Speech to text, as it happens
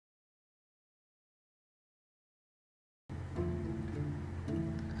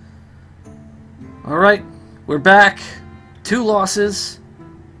Alright, we're back. 2 losses.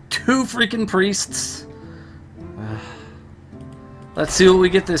 2 freaking priests. Let's see what we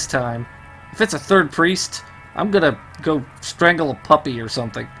get this time. If it's a 3rd priest, I'm gonna go strangle a puppy or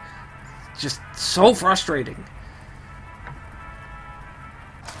something. Just so frustrating.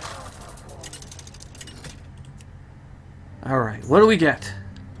 Alright, what do we get?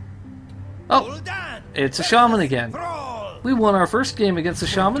 Oh, it's a shaman again. We won our first game against a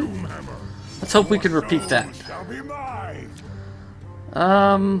shaman. Let's hope we can repeat that.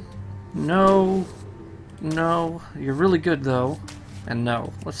 No. No. You're really good, though. And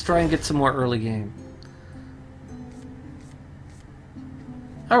no. Let's try and get some more early game.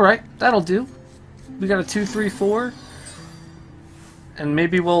 Alright, that'll do. We got a 2, 3, 4. And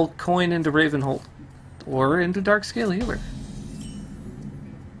maybe we'll coin into Ravenhold. Or into Darkscale Healer.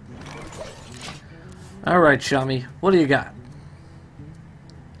 Alright, Shami. What do you got?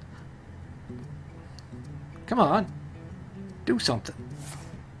 Come on. Do something.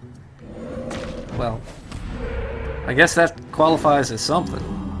 Well, I guess that qualifies as something.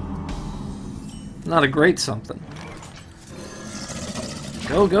 Not a great something.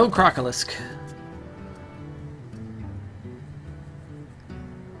 Go, go, Crocolisk.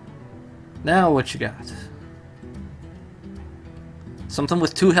 Now what you got? Something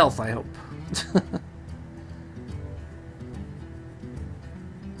with 2 health, I hope.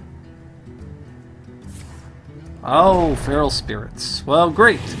 Oh, feral spirits. Well,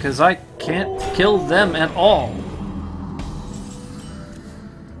 great, because I can't kill them at all.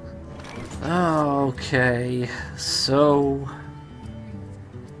 Okay, so...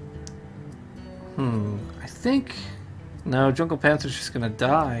 I think... No, Jungle Panther's just gonna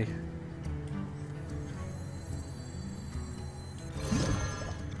die.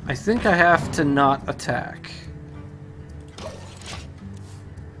 I think I have to not attack.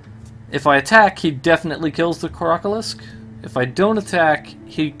 If I attack, he definitely kills the Crocolisk. If I don't attack,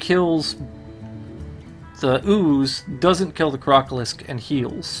 he kills the ooze, doesn't kill the Crocolisk, and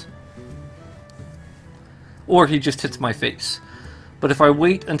heals. Or he just hits my face. But if I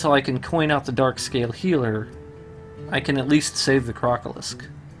wait until I can coin out the Darkscale Healer, I can at least save the Crocolisk.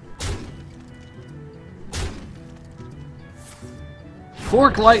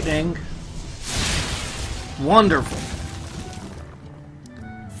 Fork Lightning! Wonderful.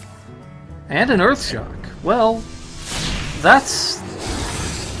 And an Earth Shock. Well, that's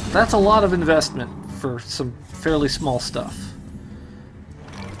a lot of investment for some fairly small stuff.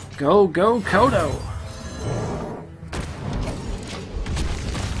 Go, go, Kodo!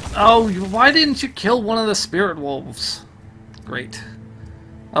 Oh, why didn't you kill one of the Spirit Wolves? Great.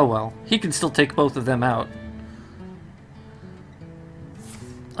 Oh well, he can still take both of them out.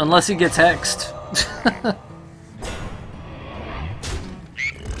 Unless he gets hexed.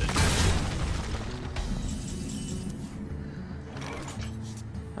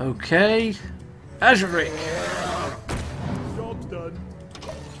 Okay. Azure Drake. Job's done.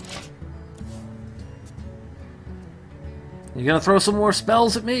 You gonna throw some more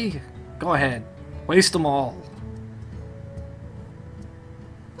spells at me? Go ahead. Waste them all.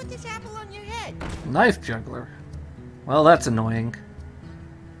 Put this apple on your head. Knife Juggler. Well, that's annoying.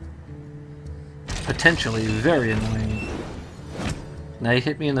 Potentially very annoying. Now you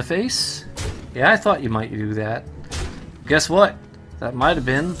hit me in the face? Yeah, I thought you might do that. Guess what? That might have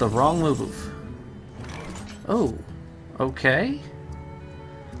been the wrong move. Oh, okay.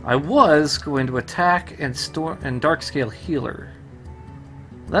 I was going to attack and Darkscale Healer.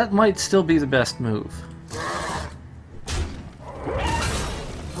 That might still be the best move.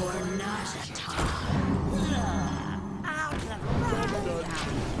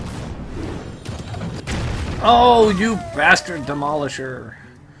 Oh, you bastard demolisher!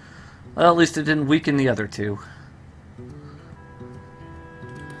 Well, at least it didn't weaken the other 2.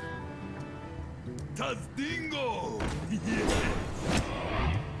 Tazdingo!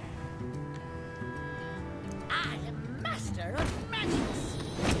 I am master of magics.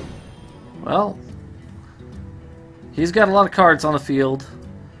 Well, he's got a lot of cards on the field.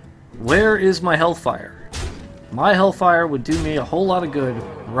 Where is my Hellfire? My Hellfire would do me a whole lot of good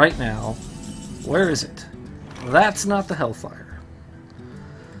right now. Where is it? That's not the Hellfire.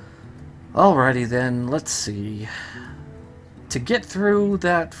 Alrighty then, let's see. To get through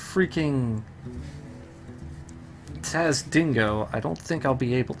that freaking Tazdingo, I don't think I'll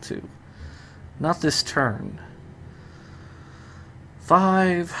be able to. Not this turn.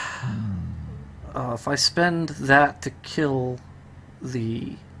 5. If I spend that to kill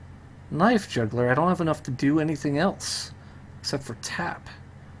the Knife Juggler, I don't have enough to do anything else. Except for tap.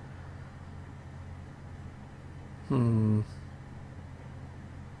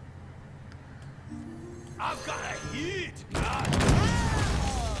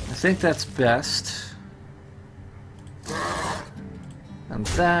 think that's best. And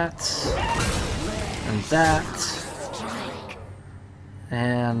that. And that.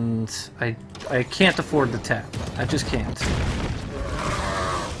 And I can't afford the tap. I just can't.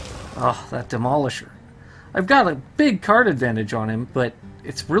 Oh, that Demolisher. I've got a big card advantage on him, but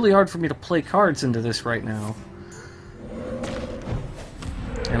it's really hard for me to play cards into this right now.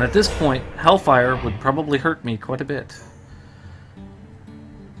 And at this point, Hellfire would probably hurt me quite a bit.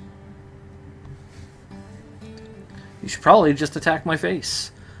 You should probably just attack my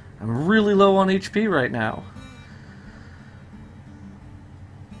face. I'm really low on HP right now.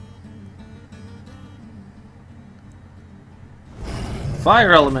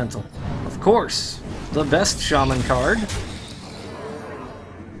 Fire Elemental, of course. The best Shaman card.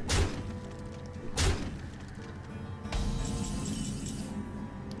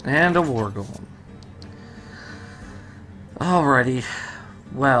 And a War Golem. Alrighty.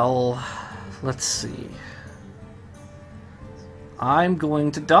 Well, let's see. I'm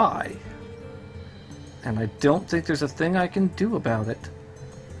going to die. And I don't think there's a thing I can do about it.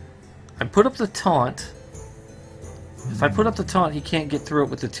 I put up the taunt. If I put up the taunt, he can't get through it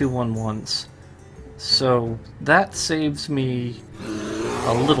with the 2/1/1s. So that saves me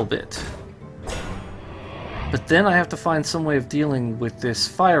a little bit. But then I have to find some way of dealing with this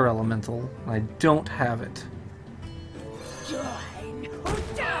fire elemental. I don't have it. Join or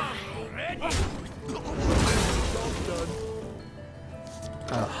die.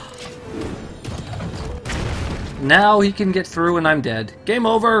 Now he can get through and I'm dead. Game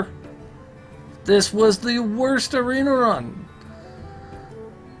over! This was the worst arena run!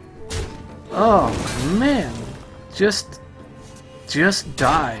 Oh, man. Just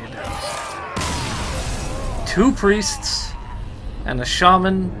died. 2 priests and a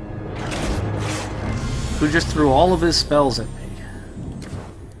shaman who just threw all of his spells at me.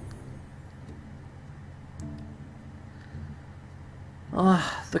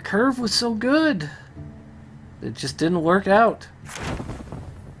 The curve was so good. It just didn't work out.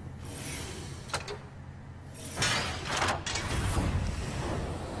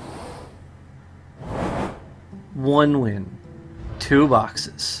 One win. 2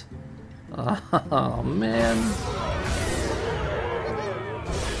 boxes. Oh, man.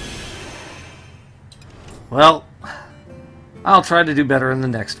 Well, I'll try to do better in the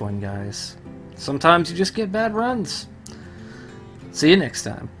next one, guys. Sometimes you just get bad runs. See you next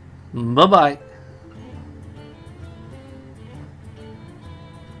time. Bye-bye.